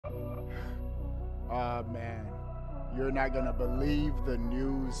Man, you're not gonna believe the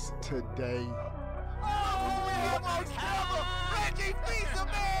news today.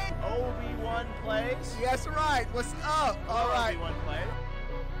 Obi-Wan plays. That's right. What's up? All right. Obi-Wan plays.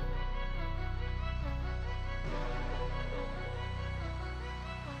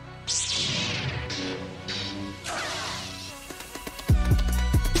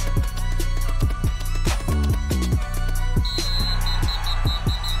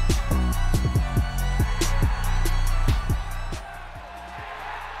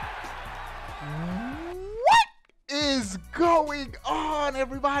 Going on,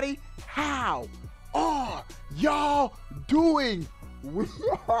 everybody? How are y'all doing? We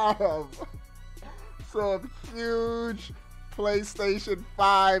have some huge PlayStation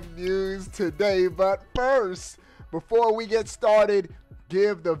 5 news today, but first, before we get started,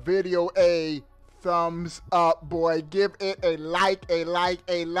 give the video a thumbs up, boy. Give it a like,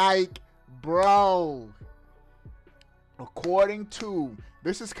 bro. According to,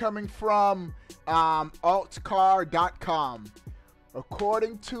 this is coming from altcar.com.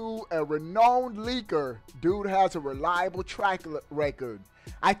 According to a renowned leaker, dude has a reliable track record.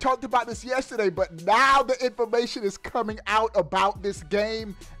 I talked about this yesterday, but now the information is coming out about this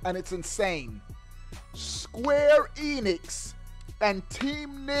game, and it's insane. Square Enix and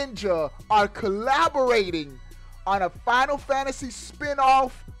Team Ninja are collaborating on a Final Fantasy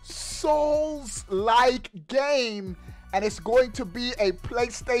spin-off Souls-like game, and it's going to be a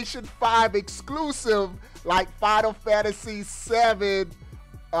PlayStation 5 exclusive like Final Fantasy VII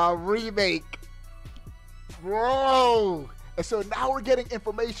Remake. Bro! And so now we're getting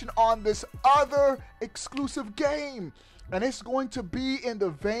information on this other exclusive game. And it's going to be in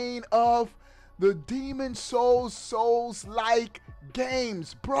the vein of the Demon Souls-like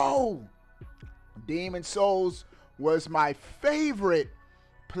games. Bro! Demon Souls was my favorite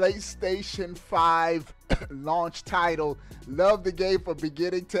PlayStation 5 launch title. Love the game from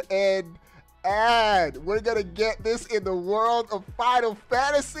beginning to end. And we're gonna get this in the world of Final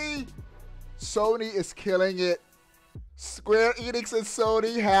Fantasy. Sony is killing it. Square Enix and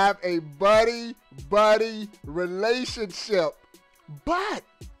Sony have a buddy relationship. But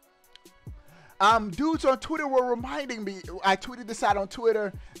dudes on Twitter were reminding me, I tweeted this out on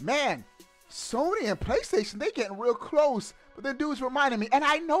Twitter, man, Sony and PlayStation, they getting real close. But the dude's reminding me, and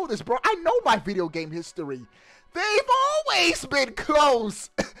I know this, bro. I know my video game history. They've always been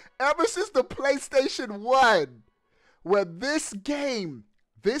close ever since the PlayStation 1, where this game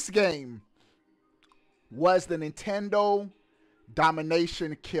was the Nintendo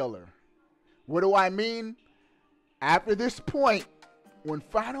domination killer. What do I mean? After this point, when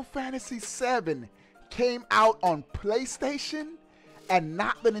Final Fantasy VII came out on PlayStation and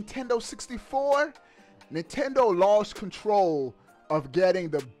not the Nintendo 64, Nintendo lost control of getting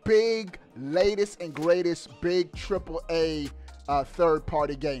the big, latest and greatest big AAA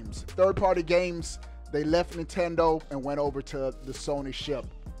third-party games. Third-party games, they left Nintendo and went over to the Sony ship.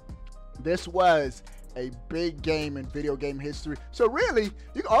 This was a big game in video game history. So really,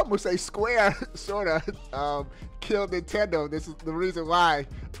 you can almost say Square sort of killed Nintendo. This is the reason why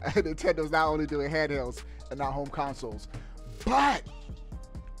Nintendo's not only doing handhelds and not home consoles. But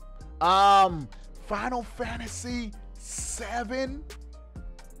Final Fantasy VII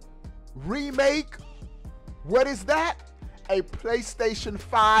Remake, what is that? A PlayStation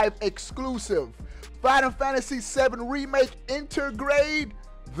 5 exclusive. Final Fantasy VII Remake Intergrade,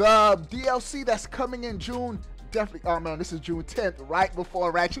 the DLC that's coming in June. Definitely, oh man, this is June 10th, right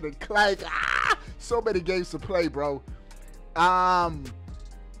before Ratchet and Clank. So many games to play, bro.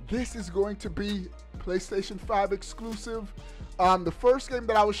 This is going to be PlayStation 5 exclusive. The first game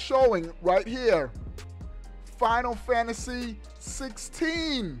that I was showing right here, Final Fantasy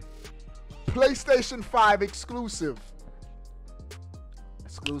 16, PlayStation 5 exclusive.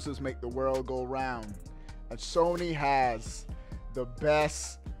 Exclusives make the world go round. And Sony has the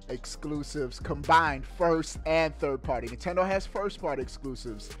best exclusives combined, first and third party. Nintendo has first party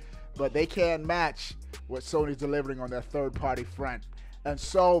exclusives, but they can't match what Sony's delivering on their third party front. And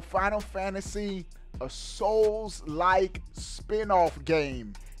so Final Fantasy, a Souls-like spin-off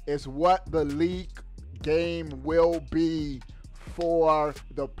game, is what the leak game will be for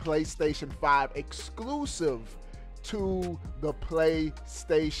the PlayStation 5, exclusive to the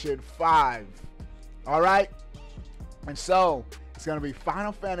PlayStation 5. All right, and so it's gonna be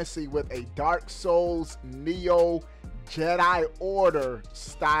Final Fantasy with a Dark Souls Neo Jedi Order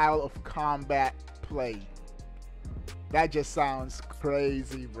style of combat play. That just sounds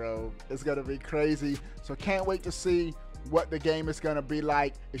crazy, bro. It's gonna be crazy. So can't wait to see what the game is going to be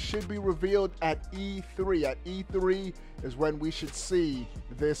like. It should be revealed at E3. At E3 is when we should see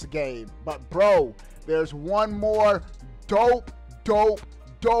this game. But bro, there's one more dope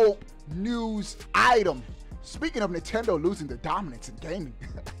news item. Speaking of Nintendo losing the dominance in gaming.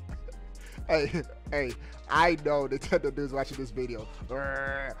 Hey, I know Nintendo dudes watching this video.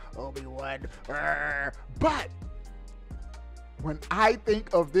 Obi-Wan. But when I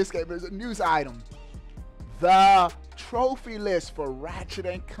think of this game, there's a news item. The trophy list for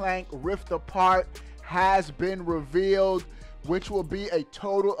Ratchet & Clank Rift Apart has been revealed, which will be a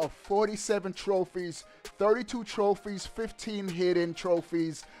total of 47 trophies, 32 trophies, 15 hidden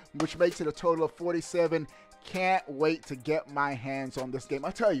trophies, which makes it a total of 47. Can't wait to get my hands on this game.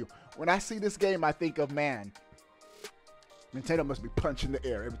 I tell you, when I see this game, I think of, man, Nintendo must be punching the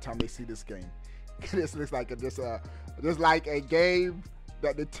air every time they see this game. This looks like just like a game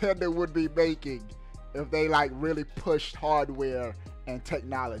that Nintendo would be making if they like really pushed hardware and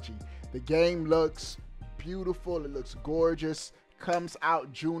technology. The game looks beautiful. It looks gorgeous. Comes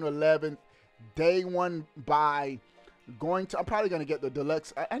out June 11th. Day one buy. I'm probably going to get the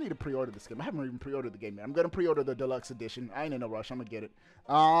deluxe. I need to pre-order this game. I haven't even pre-ordered the game yet. I'm going to pre-order the deluxe edition. I ain't in a rush. I'm going to get it.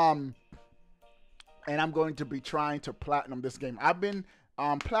 And I'm going to be trying to platinum this game. I've been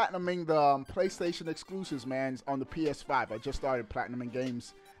platinuming the PlayStation exclusives, man, on the PS5. I just started platinuming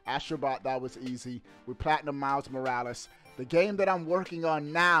games. Astrobot, that was easy. We platinum Miles Morales. The game that I'm working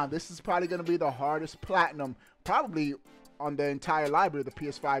on now, this is probably going to be the hardest platinum, probably on the entire library of the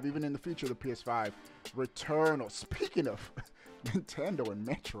PS5, even in the future of the PS5. Returnal. Speaking of Nintendo and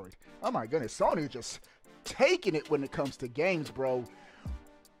Metroid, oh my goodness, Sony just taking it when it comes to games, bro.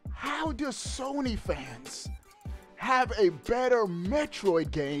 How do Sony fans have a better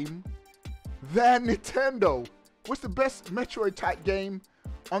Metroid game than Nintendo? What's the best Metroid type game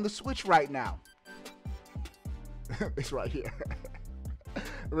on the Switch right now? It's right here.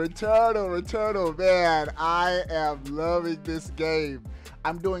 Returnal, man. I am loving this game.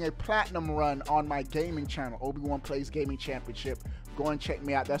 I'm doing a platinum run on my gaming channel, Obi-Wan Plays Gaming Championship. Go and check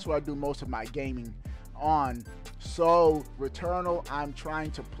me out. That's where I do most of my gaming on. So, Returnal, I'm trying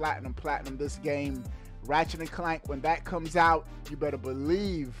to platinum this game. Ratchet & Clank, when that comes out, you better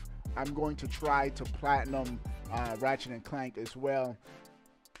believe I'm going to try to platinum Ratchet & Clank as well.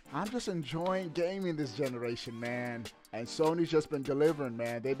 I'm just enjoying gaming this generation, man. And Sony's just been delivering,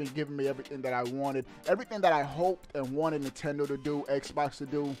 man. They've been giving me everything that I wanted. Everything that I hoped and wanted Nintendo to do, Xbox to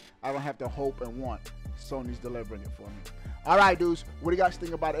do, I don't have to hope and want. Sony's delivering it for me. All right, dudes. What do you guys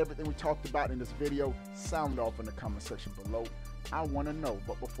think about everything we talked about in this video? Sound off in the comment section below. I want to know.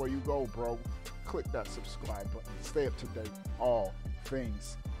 But before you go, bro, click that subscribe button. Stay up to date. All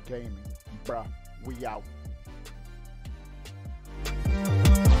things gaming. Bruh, we out.